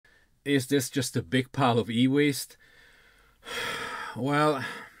Is this just a big pile of e-waste? Well,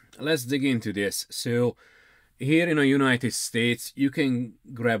 let's dig into this. So here in the United States, you can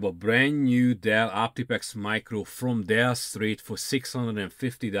grab a brand new Dell OptiPlex Micro from Dell straight for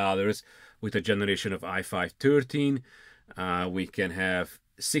 $650 with a generation of i5 13. We can have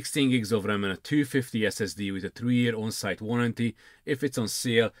 16 gigs of RAM and a 250 SSD with a 3-year on-site warranty. If it's on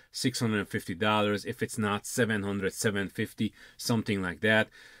sale, $650. If it's not, $700, $750, something like that.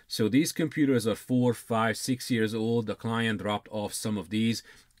 So these computers are 4, 5, 6 years old. The client dropped off some of these.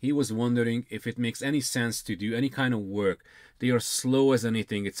 He was wondering if it makes any sense to do any kind of work. They are slow as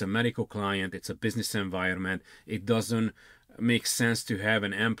anything. It's a medical client. It's a business environment. It doesn't make sense to have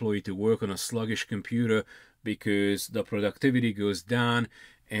an employee to work on a sluggish computer because the productivity goes down,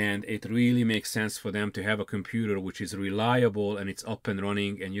 and it really makes sense for them to have a computer which is reliable and it's up and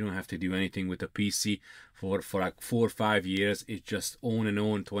running, and you don't have to do anything with a PC for like 4 or 5 years. It's just on and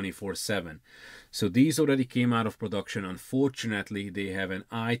on 24/7. So these already came out of production. Unfortunately, they have an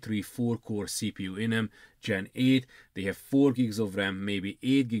i3 4-core CPU in them, Gen 8. They have 4 gigs of RAM, maybe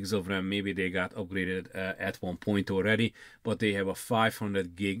 8 gigs of RAM. Maybe they got upgraded at one point already, but they have a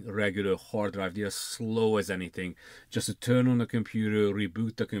 500 gig regular hard drive. They are slow as anything. Just to turn on the computer,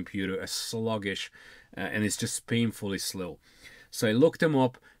 reboot the computer, as sluggish, and it's just painfully slow. So I looked them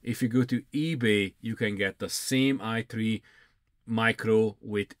up. If you go to eBay, you can get the same i3 Micro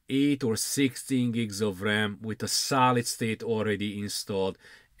with 8 or 16 gigs of RAM with a solid state already installed,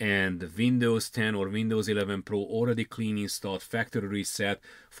 and Windows 10 or Windows 11 Pro already clean installed, factory reset,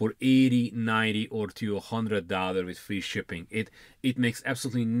 for $80, $90, or to $100 with free shipping. It makes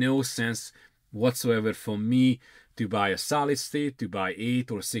absolutely no sense whatsoever for me to buy a solid state, to buy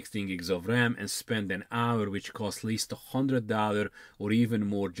 8 or 16 gigs of RAM and spend an hour, which costs at least $100 or even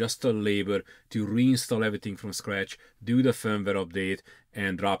more, just the labor to reinstall everything from scratch, do the firmware update,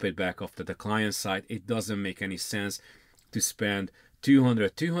 and drop it back off to the client side. It doesn't make any sense to spend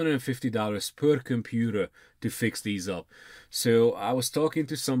 $200, $250 per computer to fix these up. So I was talking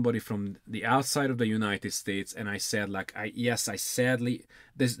to somebody from the outside of the United States, and I said, like, yes, I sadly,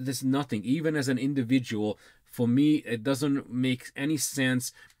 there's nothing, even as an individual, for me, it doesn't make any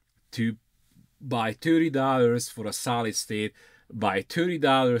sense to buy $30 for a solid state, buy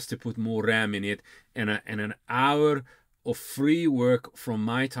 $30 to put more RAM in it, and an hour of free work from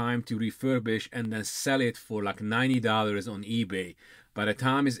my time to refurbish and then sell it for like $90 on eBay. By the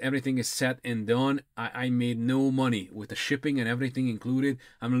time everything is set and done, I made no money. With the shipping and everything included,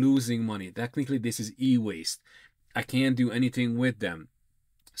 I'm losing money. Technically, this is e-waste. I can't do anything with them.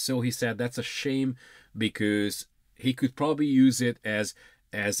 So he said that's a shame, because he could probably use it as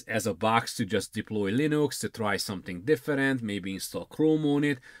a box to just deploy Linux, to try something different, maybe install Chrome on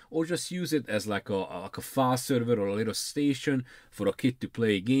it, or just use it as like a file server or a little station for a kid to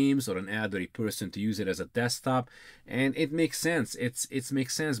play games, or an elderly person to use it as a desktop. And it makes sense. It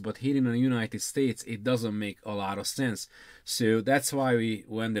makes sense, but here in the United States, it doesn't make a lot of sense. So that's why we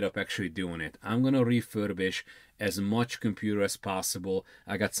ended up actually doing it. I'm gonna refurbish as much computer as possible.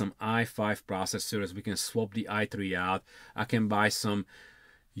 I got some i5 processors. We can swap the i3 out. I can buy some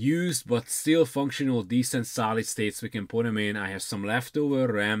used but still functional, decent solid states. We can put them in. I have some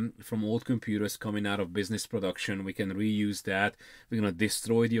leftover RAM from old computers coming out of business production. We can reuse that. We're gonna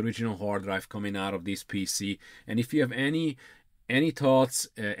destroy the original hard drive coming out of this PC. And if you have any thoughts,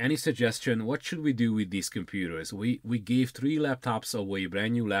 any suggestion, what should we do with these computers? We gave 3 laptops away,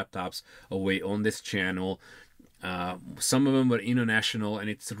 brand new laptops away on this channel. Some of them were international, and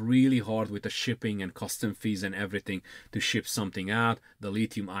it's really hard with the shipping and custom fees and everything to ship something out. The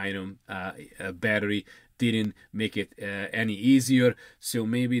lithium-ion battery didn't make it any easier. So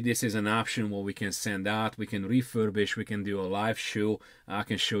maybe this is an option what we can send out. We can refurbish. We can do a live show. I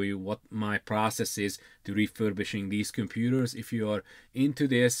can show you what my process is to refurbishing these computers. If you are into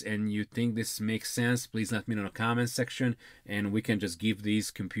this and you think this makes sense, please let me know in the comment section, and we can just give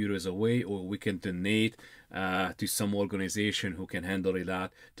these computers away, or we can donate to some organization who can handle it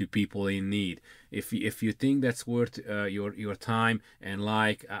out to people in need. If you think that's worth your time and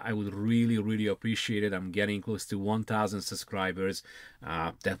I would really appreciate it. I'm getting close to 1,000 subscribers.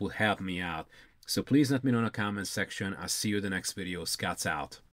 That will help me out. So please let me know in the comment section. I'll see you in the next video. Scott's out.